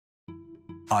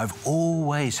I've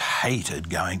always hated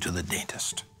going to the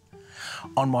dentist.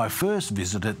 On my first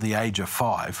visit at the age of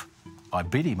 5, I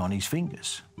bit him on his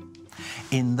fingers.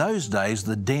 In those days,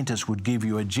 the dentist would give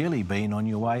you a jelly bean on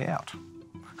your way out.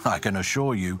 I can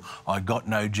assure you I got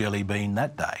no jelly bean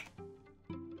that day.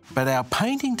 But our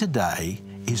painting today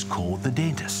is called The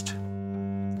Dentist,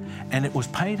 and it was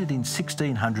painted in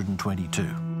 1622.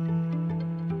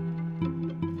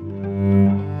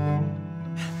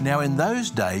 Now, in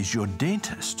those days, your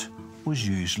dentist was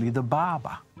usually the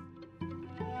barber.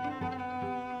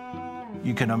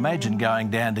 You can imagine going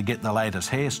down to get the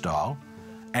latest hairstyle,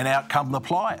 and out come the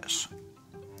pliers.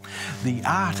 The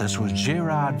artist was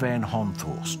Gerard van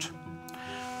Honthorst.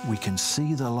 We can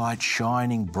see the light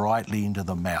shining brightly into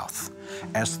the mouth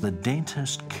as the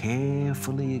dentist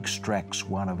carefully extracts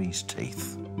one of his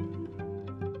teeth.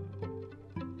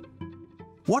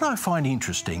 What I find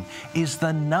interesting is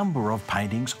the number of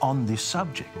paintings on this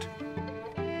subject.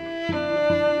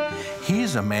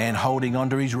 Here's a man holding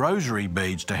onto his rosary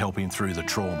beads to help him through the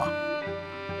trauma.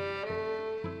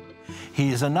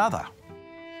 Here's another.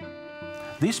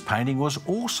 This painting was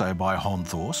also by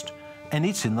Honthorst, and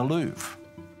it's in the Louvre.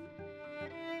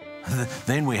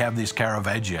 Then we have this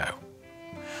Caravaggio.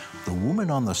 The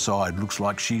woman on the side looks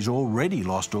like she's already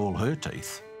lost all her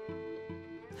teeth.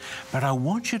 But I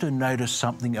want you to notice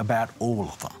something about all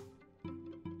of them.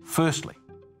 Firstly,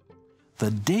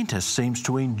 the dentist seems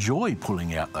to enjoy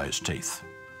pulling out those teeth.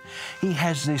 He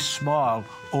has this smile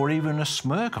or even a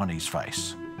smirk on his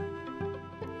face.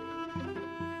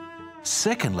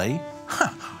 Secondly,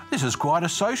 this is quite a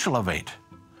social event.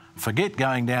 Forget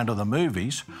going down to the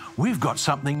movies. We've got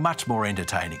something much more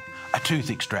entertaining, a tooth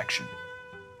extraction.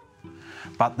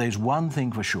 But there's one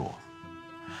thing for sure.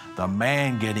 The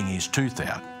man getting his tooth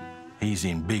out, he's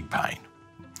in big pain.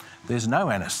 There's no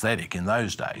anaesthetic in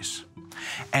those days.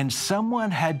 And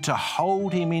someone had to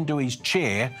hold him into his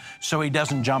chair so he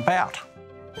doesn't jump out.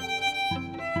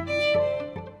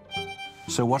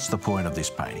 So what's the point of this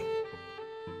painting?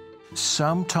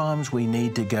 Sometimes we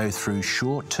need to go through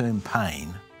short-term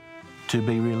pain to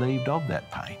be relieved of that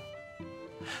pain.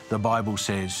 The Bible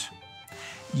says,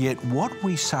 "Yet what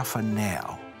we suffer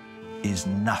now is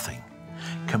nothing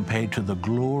compared to the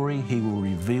glory he will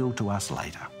reveal to us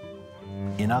later."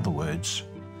 In other words,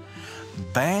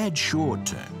 bad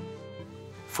short-term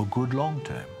for good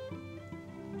long-term.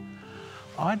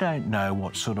 I don't know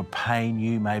what sort of pain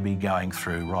you may be going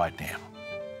through right now,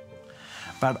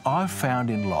 but I've found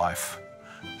in life,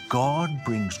 God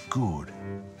brings good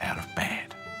out of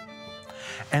bad.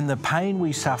 And the pain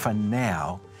we suffer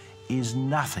now is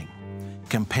nothing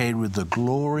compared with the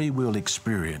glory we'll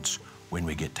experience when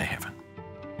we get to heaven.